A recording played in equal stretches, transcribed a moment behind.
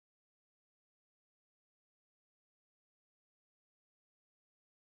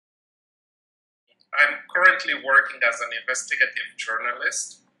I'm currently working as an investigative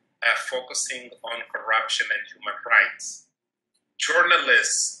journalist, focusing on corruption and human rights.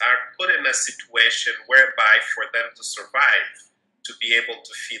 Journalists are put in a situation whereby for them to survive, to be able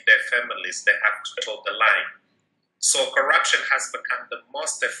to feed their families, they have to toe the line. So corruption has become the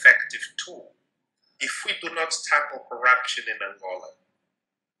most effective tool. If we do not tackle corruption in Angola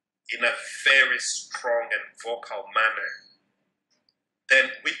in a very strong and vocal manner, then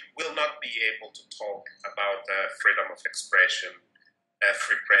we will not be able to talk about freedom of expression,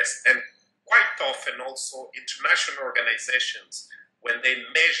 free press, and quite often also international organizations, when they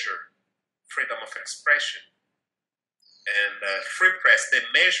measure freedom of expression and free press, they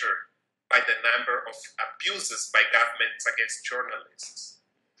measure by the number of abuses by governments against journalists.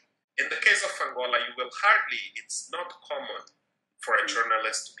 In the case of Angola, it's not common for a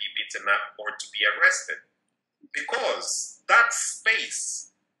journalist to be beaten up or to be arrested, because that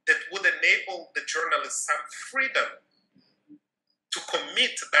space that would enable the journalist some freedom to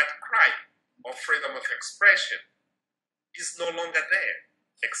commit that crime of freedom of expression is no longer there,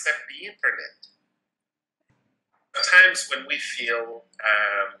 except the internet. At times when we feel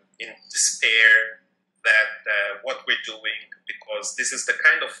in despair that what we're doing, because this is the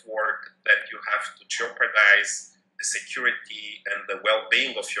kind of work that you have to jeopardize the security and the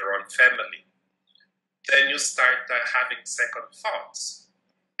well-being of your own family, then you start having second thoughts.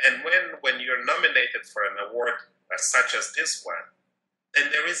 And when you're nominated for an award such as this one,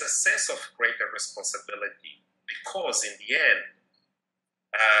 then there is a sense of greater responsibility, because in the end,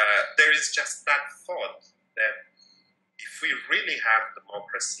 there is just that thought that if we really have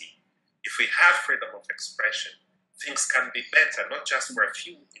democracy, if we have freedom of expression, things can be better, not just for a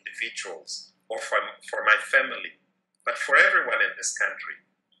few individuals or for my family, but for everyone in this country.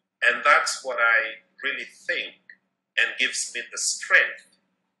 And that's what I really think and gives me the strength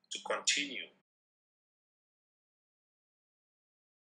to continue